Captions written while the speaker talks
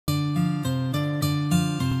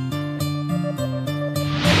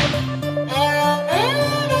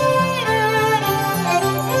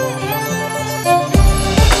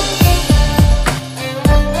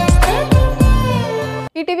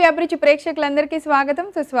అభిరుచి ప్రేక్షకులందరికీ స్వాగతం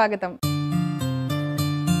సుస్వాగతం.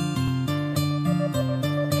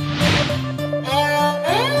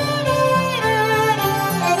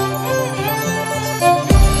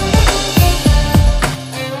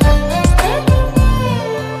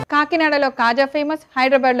 కాకినాడలో కాజా ఫేమస్,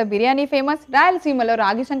 హైదరాబాద్లో బిర్యానీ ఫేమస్, రాయలసీమలో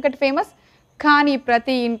రాగి సంకటి ఫేమస్. కానీ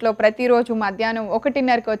ప్రతి ఇంట్లో ప్రతిరోజు మధ్యాహ్నం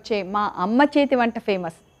 1:30కి వచ్చే మా అమ్మ చేతి వంట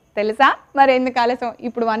ఫేమస్. తెలుసా? మరి ఎందుకు ఆలస్యం?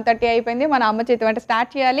 ఇప్పుడు 1:30 అయిపోయింది. మన అమ్మ చేతి వంట స్టార్ట్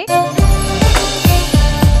చేయాలి.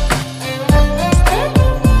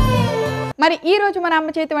 మరి ఈ రోజు మన అమ్మ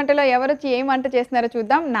చేతి వంటలో ఎవరు వచ్చి ఏం వంట చేస్తున్నారో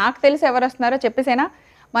చూద్దాం. నాకు తెలిసి ఎవరు వస్తున్నారో చెప్పేసేనా?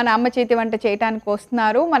 మన అమ్మ చేతి వంట చేయడానికి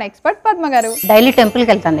వస్తున్నారు మన ఎక్స్పర్ట్ పద్మ గారు. డైలీ టెంపుల్కి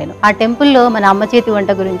వెళ్తాను నేను. ఆ టెంపుల్లో మన అమ్మ చేతి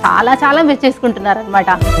వంట గురించి చాలా మెచ్చేసుకుంటున్నారు అనమాట.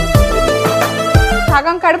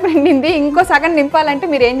 సగం కడుపు నిండింది, ఇంకో సగం నింపాలంటే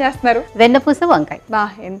మీరు ఏం చేస్తున్నారు? వెన్నపూస వంకాయ. బా,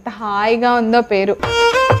 ఎంత హాయిగా ఉందో పేరు.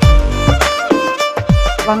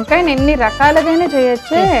 వంకాయని ఎన్ని రకాలుగానే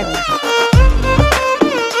చేయొచ్చే.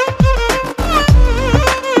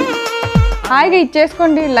 హాయిగా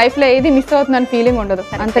ఇచ్చేసుకోండి. లైఫ్ లో ఏది మిస్ అవుతుందని ఫీలింగ్ ఉండదు.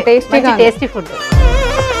 అంత టేస్టీ ఫుడ్.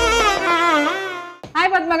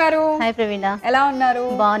 హాయ్ పద్మ గారు. హాయ్ ప్రవీణ, ఎలా ఉన్నారు?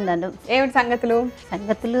 బాగున్నాను. ఏమిటి సంగతులు?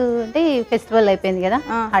 అంటే ఫెస్టివల్ అయిపోయింది కదా,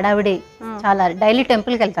 హడావిడి చాలా. డైలీ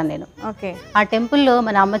టెంపుల్కి వెళ్తాను నేను. ఓకే. ఆ టెంపుల్లో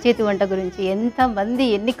మన అమ్మ చేతి వంట గురించి ఎంతమంది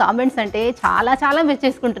ఎన్ని కామెంట్స్ అంటే చాలా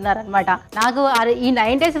మెచ్చేసుకుంటున్నారు అనమాట. నాకు ఈ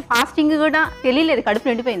 9 days ఫాస్టింగ్ కూడా తెలియలేదు, కడుపు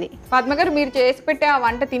నిండిపోయింది. పద్మ గారు, మీరు చేసి పెట్టే ఆ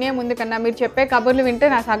వంట తినే ముందు కన్నా మీరు చెప్పే కబుర్లు వింటే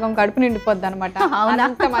నా సగం కడుపు నిండిపోద్ది అనమాట.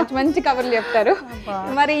 అంత మంచి కబుర్లు చెప్తారు.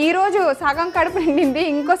 మరి ఈ రోజు సగం కడుపు నిండింది,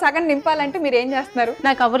 ఇంకో సగం నింపాలంటే మీరు ఏం చేస్తున్నారు?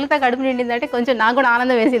 నా కబుర్లతో కడుపు నిండిందంటే కొంచెం నాకు కూడా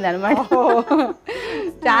ఆనందం వేసింది అనమాట.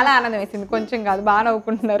 చాలా ఆనందం వేసింది, కొంచెం కాదు, బాగా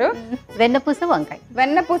నవ్వుకుంటున్నారు. వెన్నపూస వంకాయ.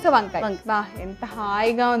 వెన్నపూస వంకాయ. బా, ఎంత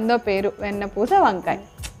హాయిగా ఉందో పేరు. వెన్నపూస వంకాయ.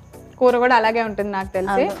 కూర కూడా అలాగే ఉంటుంది నాకు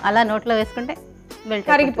తెలిసి. అలా నోట్లో వేసుకుంటే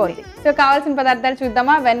కరిగిపోతుంది. సో కావాల్సిన పదార్థాలు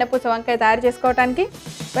చూద్దామా? వెన్నపూస వంకాయ తయారు చేసుకోవడానికి.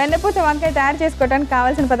 వెన్నపూస వంకాయ తయారు చేసుకోవడానికి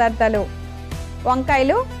కావాల్సిన పదార్థాలు: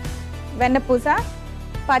 వంకాయలు, వెన్నపూస,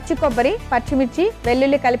 పచ్చి కొబ్బరి, పచ్చిమిర్చి,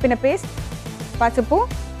 వెల్లుల్లి కలిపిన పేస్ట్, పసుపు,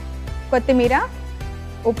 కొత్తిమీర,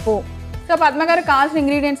 ఉప్పు. సో పద్మ గారు, కావాల్సిన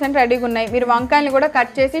ఇంగ్రీడియంట్స్ అని రెడీగా ఉన్నాయి. మీరు వంకాయలు కూడా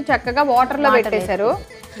కట్ చేసి చక్కగా వాటర్లో పెట్టేశారు.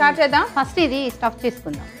 స్టార్ట్ చేద్దాం. ఫస్ట్ ఇది స్టఫ్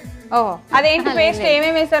చేసుకుందాం. ఓహో, అదేంటి పేస్ట్?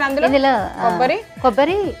 ఏమేమి వేస్తారు అందులో?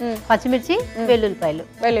 కొబ్బరి, పచ్చిమిర్చి, వెల్లుల్లిపాయలు.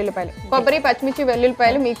 కొబ్బరి, పచ్చిమిర్చి,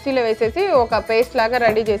 వెల్లుల్లిపాయలు మిక్సీలో వేసేసి ఒక పేస్ట్ లాగా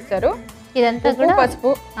రెడీ చేస్తారు. ఇదంతా కూడా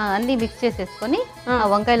పసుపు అన్ని మిక్స్ చేసేసుకొని ఆ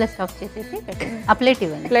వంకాయలో స్టఫ్ చేసేసి పెట్టండి. ఆ ప్లేట్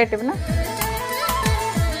ఇవ్వండి. ప్లేట్ ఇవ్వనా?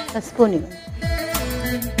 స్పూన్ ఇవ్వండి.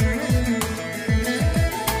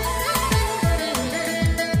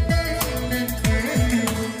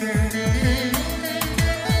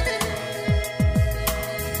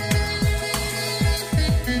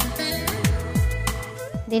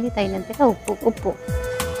 దీనికి తగినంతగా ఉప్పు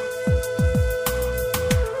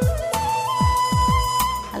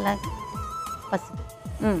అలాగే పసుపు,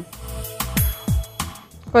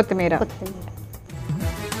 కొత్తిమీర.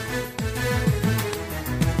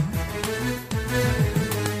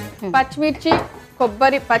 పచ్చిమిర్చి,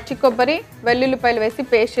 కొబ్బరి, పచ్చి కొబ్బరి, వెల్లుల్లిపాయలు వేసి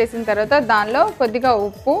పేస్ట్ చేసిన తర్వాత దానిలో కొద్దిగా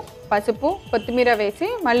ఉప్పు, పసుపు, కొత్తిమీర వేసి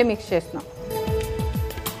మళ్ళీ మిక్స్ చేస్తున్నాం.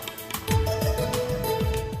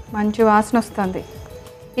 మంచి వాసన వస్తుంది.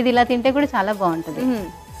 ఇది ఇలా తింటే కూడా చాలా బాగుంటుంది.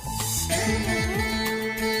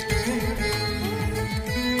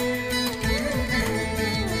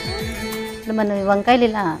 ఇప్పుడు మనం వంకాయలు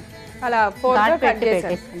ఇలా అలా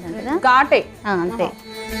పెట్టేసుకున్నాం కదా, ఘాటే అంతే.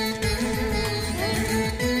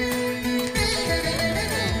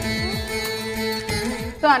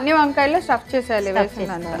 సో అన్ని వంకాయలు స్టఫ్ చేసేయాలి.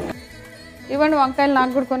 ఇవ్వండి వంకాయలు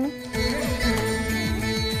నాకు కూడా కొన్ని.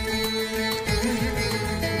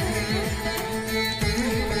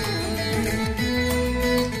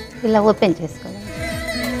 ఇలా ఓపెన్ చేసుకోవాలి.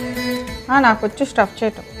 నాకు వచ్చి స్టఫ్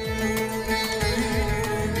చేయటం.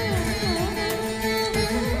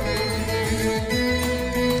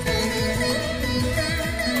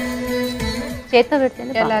 చేతితో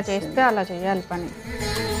పెడితే ఎలా చేస్తే అలా చేయాలి పని.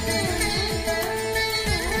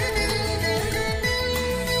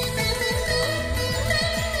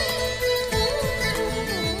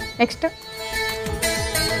 నెక్స్ట్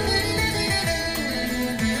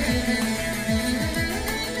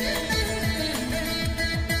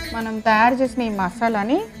మనం తయారు చేసిన ఈ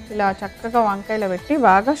మసాలాని ఇలా చక్కగా వంకాయలో పెట్టి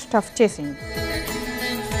బాగా స్టఫ్ చేసింది.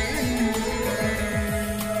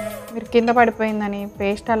 మీరు కింద పడిపోయిందని,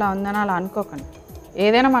 పేస్ట్ అలా ఉందని అలా అనుకోకండి.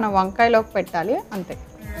 ఏదైనా మనం వంకాయలోకి పెట్టాలి, అంతే.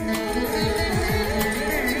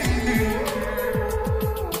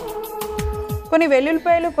 కొన్ని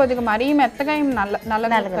వెల్లుల్లిపాయలు కొద్దిగా మరీ మెత్తగా ఏం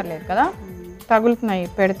నల్లగలేదు కదా, తగులుతున్నాయి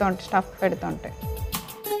పెడుతుంటే, స్టఫ్ పెడుతుంటే.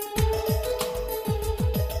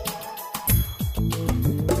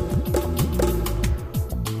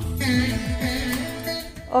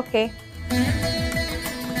 ఓకే.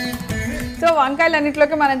 సో వంకాయలు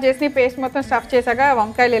అన్నింటిలోకి మనం చేసిన పేస్ట్ మొత్తం స్టఫ్ చేసాక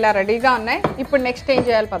వంకాయలు ఇలా రెడీగా ఉన్నాయి. ఇప్పుడు నెక్స్ట్ ఏం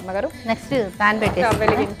చేయాలి పద్మ గారు? నెక్స్ట్ ప్యాన్ పెట్టి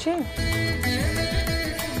వెలిగించి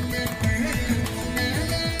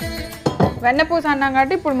వెన్నపూస అన్నాం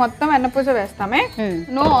కాబట్టి ఇప్పుడు మొత్తం వెన్నపూస వేస్తామే.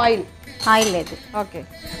 No oil? ఆయిల్ లేదు. ఓకే.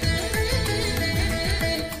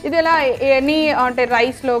 ఇది ఎలా ఎనీ అంటే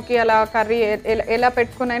రైస్లోకి అలా కర్రీ ఎలా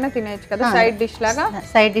పెట్టుకుని అయినా తినేయచ్చు కదా, సైడ్ డిష్ లాగా?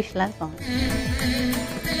 సైడ్ డిష్ లాగా బాగుంది.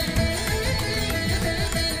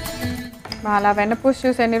 అలా వెన్నపూస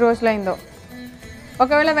చూసి ఎన్ని రోజులైందో.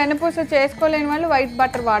 ఒకవేళ వెన్నపూస చేసుకోలేని వాళ్ళు వైట్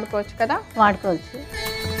బటర్ వాడుకోవచ్చు కదా? వాడుకోవచ్చు,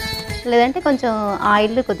 లేదంటే కొంచెం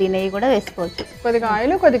ఆయిల్ కొద్దిగా నెయ్యి కూడా వేసుకోవచ్చు. కొద్దిగా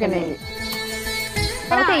ఆయిల్ కొద్దిగా నెయ్యి.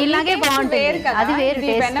 ఇలాగే బాగుంటుంది. అది వేరు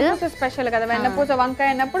టేస్ట్. వెన్నపూస స్పెషల్ కదా, వెన్నపూస వంకాయ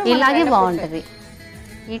అన్నప్పుడు ఇలాగే బాగుంటుంది.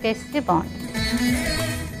 ఈ టేస్ట్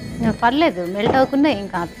బాగుంటుంది. పర్లేదు, మెల్ట్ అవ్వకుండా ఏం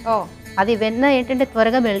కాదు. అది వెన్న ఏంటంటే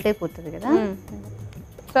త్వరగా మెల్ట్ అయిపోతుంది కదా.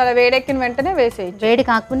 సో అలా వేడెక్కిన వెంటనే వేసేయచ్చు. వేడి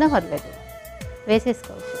కాకుండా పర్లేదు,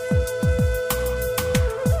 వేసేసుకోవచ్చు.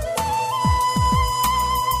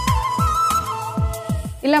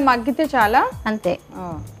 ఇలా మగ్గితే చాలా, అంతే.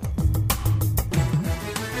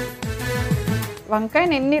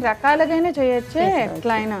 వంకాయని ఎన్ని రకాలుగా చేయొచ్చే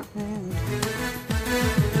ఎట్లా అయినా.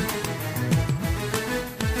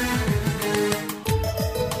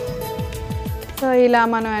 సో ఇలా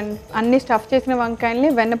మనం అన్ని స్టఫ్ చేసిన వంకాయల్ని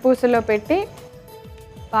వెన్నపూసలో పెట్టి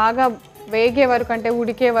బాగా వేగే వరకు, అంటే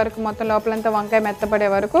ఉడికే వరకు, మొత్తం లోపలంతా వంకాయ మెత్తపడే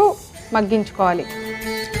వరకు మగ్గించుకోవాలి.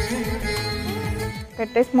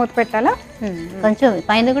 పెట్టేసి మూత పెట్టాలా? కొంచెం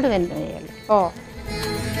పైన కూడా వెన్న వేయాలి.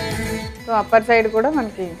 సో అప్పర్ సైడ్ కూడా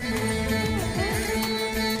మనకి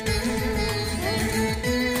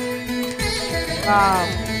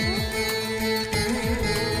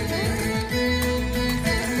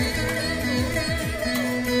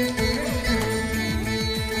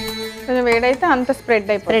కొంచెం వేడైతే అంత స్ప్రెడ్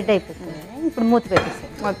అయిపోతుంది. ఇప్పుడు మూత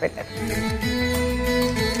పెట్టారు.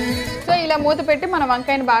 సో ఇలా మూత పెట్టి మన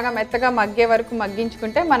వంకాయని బాగా మెత్తగా మగ్గే వరకు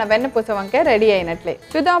మగ్గించుకుంటే మన వెన్నపూస వంకాయ రెడీ అయినట్లే.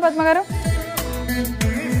 చూద్దామా పద్మ గారు?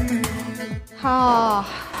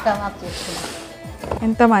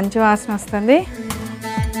 ఎంత మంచి వాసన వస్తుంది.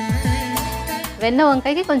 వెన్న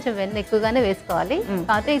వంకాయకి కొంచెం వెన్న ఎక్కువగానే వేసుకోవాలి.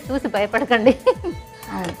 కాకపోతే ఇది చూసి భయపడకండి.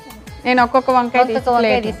 నేను ఒక్కొక్క వంకాయ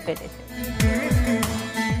తీసి పెట్టేసి.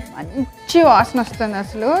 మంచి వాసన వస్తుంది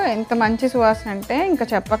అసలు. ఎంత మంచి సువాసన అంటే ఇంకా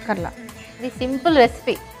చెప్పక్కర్లా. ఇది సింపుల్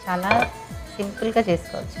రెసిపీ, చాలా సింపుల్గా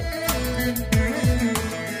చేసుకోవచ్చు.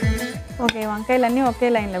 ఓకే, వంకాయలన్నీ ఒకే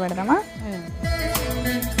లైన్లో పెడదామా?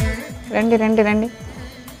 రండి రండి రండి.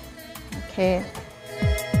 ఓకే,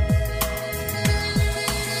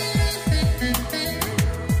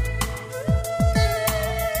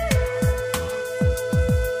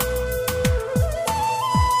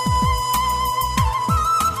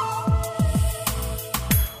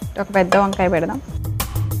 ఒక పెద్ద వంకాయ పెడదాం,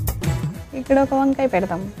 ఇక్కడ ఒక వంకాయ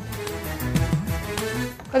పెడదాం.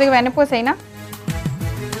 కొద్దిగా వెన్నపూస అయినా.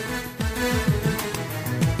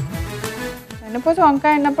 వెన్నపూస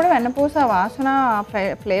వంకాయ అన్నప్పుడు వెన్నపూస వాసన,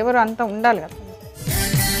 ఫ్లేవర్ అంతా ఉండాలి కదా.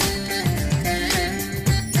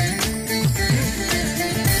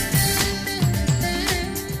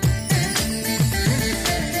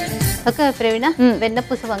 ఓకే ప్రవీణ,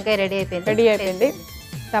 వెన్నపూస వంకాయ రెడీ అయిపోయింది.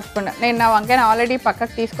 తప్పకుండా. నేను నా వంకాయని ఆల్రెడీ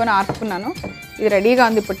పక్కకు తీసుకొని ఆర్పుకున్నాను. ఇది రెడీగా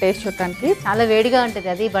ఉంది ఇప్పుడు టేస్ట్ చూడటానికి. చాలా వేడిగా ఉంటుంది,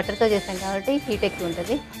 అది బటర్తో చేస్తాం కాబట్టి హీట్ ఎక్కువ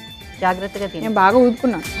ఉంటుంది. జాగ్రత్తగా తిని. నేను బాగా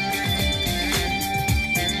ఊదుకున్నాను.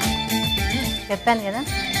 చెప్పాను కదా,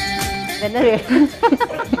 వెన్న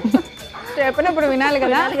చెప్పినప్పుడు వినాలి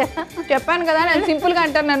కదా. చెప్పాను కదా, నేను సింపుల్గా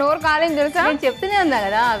అంటాను. నా నోరు కాలేని తెలుసా? నేను చెప్తూనే ఉన్నా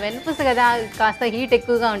కదా, వెన్నపూస కదా కాస్త హీట్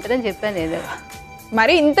ఎక్కువగా ఉంటుందని చెప్పాను. ఏదో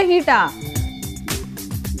మరి ఇంత హీటా?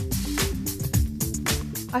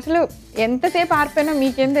 అసలు ఎంతసేపు ఆరిపోయినా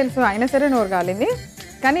మీకేం తెలుసు, అయినా సరే నోరు కాలింది.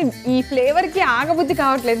 కానీ ఈ ఫ్లేవర్కి ఆగబుద్ధి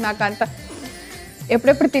కావట్లేదు నాకు. అంత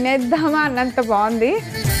ఎప్పుడెప్పుడు తినేద్దామా అన్నంత బాగుంది.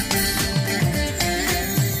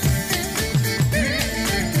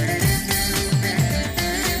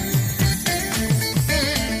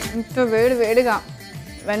 ఇంత వేడి వేడిగా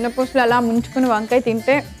వెన్నపూసలు అలా ముంచుకుని వంకాయ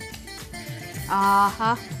తింటే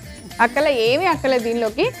ఆహా, ఏమీ అక్కలేదు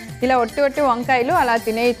దీనిలోకి. ఇలా ఒట్టి వంకాయలు అలా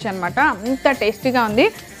తినేయచ్చు అనమాట. అంత టేస్టీగా ఉంది.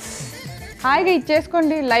 హాయిగా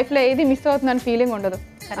ఇచ్చేసుకోండి. లైఫ్లో ఏది మిస్ అవుతుందని ఫీలింగ్ ఉండదు.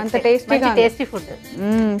 అంత టేస్టీ ఫుడ్,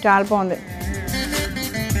 చాలా బాగుంది.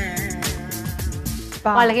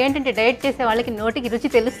 వాళ్ళకి ఏంటంటే డైట్ చేసే వాళ్ళకి నోటికి రుచి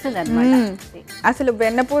తెలుస్తుంది అన్నమాట. అసలు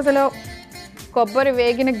వెన్నపూసలో కొబ్బరి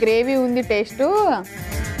వేగిన గ్రేవీ ఉంది, టేస్టు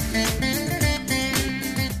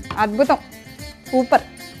అద్భుతం, సూపర్.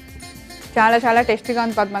 చాలా చాలా టేస్టీగా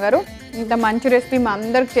ఉంది పద్మ గారు. ఇంత మంచి రెసిపీ మా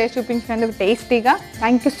అందరికి చేసి చూపించినందుకు టేస్టీగా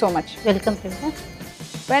thank you so much. Welcome.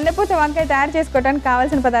 వెన్నపూస వంకాయ తయారు చేసుకోవడానికి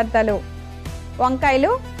కావాల్సిన పదార్థాలు: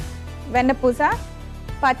 వంకాయలు, వెన్నపూస,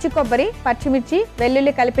 పచ్చి కొబ్బరి, పచ్చిమిర్చి,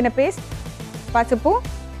 వెల్లుల్లి కలిపిన పేస్ట్, పసుపు,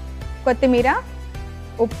 కొత్తిమీర,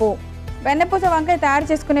 ఉప్పు. వెన్నపూస వంకాయ తయారు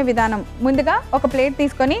చేసుకునే విధానం: ముందుగా ఒక ప్లేట్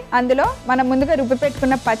తీసుకొని అందులో మనం ముందుగా రుబ్బి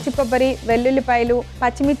పెట్టుకున్న పచ్చి కొబ్బరి, వెల్లుల్లిపాయలు,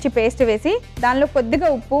 పచ్చిమిర్చి పేస్ట్ వేసి దానిలో కొద్దిగా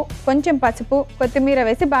ఉప్పు, కొంచెం పసుపు, కొత్తిమీర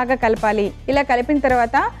వేసి బాగా కలపాలి. ఇలా కలిపిన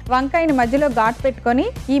తర్వాత వంకాయని మధ్యలో ఘాటు పెట్టుకొని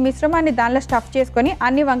ఈ మిశ్రమాన్ని దానిలో స్టఫ్ చేసుకొని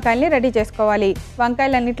అన్ని వంకాయల్ని రెడీ చేసుకోవాలి.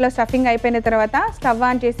 వంకాయలన్నింటిలో స్టఫింగ్ అయిపోయిన తర్వాత స్టవ్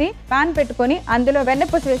ఆన్ చేసి పాన్ పెట్టుకొని అందులో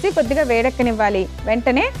వెన్నపూస వేసి కొద్దిగా వేడెక్కనివ్వాలి.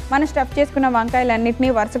 వెంటనే మనం స్టఫ్ చేసుకున్న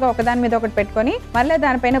వంకాయలన్నింటినీ వరుసగా ఒకదాని మీద ఒకటి పెట్టుకొని మళ్ళీ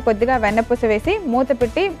దానిపైన కొద్దిగా వెన్నపూస వేసి మూత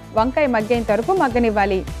పెట్టి వంకాయ మగ్గేంత వరకు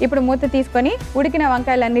మగ్గనివ్వాలి. ఇప్పుడు మూత తీసుకొని ఉడికిన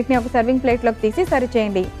వంకాయలన్నింటినీ ఒక సర్వింగ్ ప్లేట్లోకి తీసి సర్వ్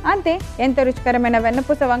చేయండి. అంతే, ఎంతో రుచికరమైన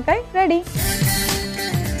వెన్నపూస వంకాయ రెడీ.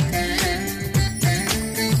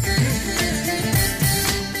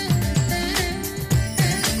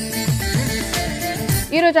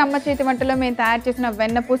 ఈరోజు అమ్మ చేతి వంటలో మేము తయారు చేసిన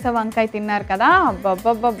వెన్నపూస వంకాయ తిన్నారు కదా,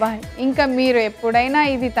 అబ్బబ్బబ్బబ్బా! ఇంకా మీరు ఎప్పుడైనా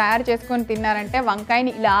ఇది తయారు చేసుకొని తిన్నారంటే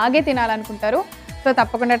వంకాయని ఇలాగే తినాలనుకుంటారు. సో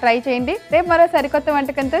తప్పకుండా ట్రై చేయండి. రేపు మరో సరికొత్త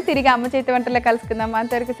వంటకంతో తిరిగి అమ్మ చేతి వంటలో కలుసుకుందాం.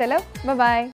 అంతవరకు సెలవు, బాయ్.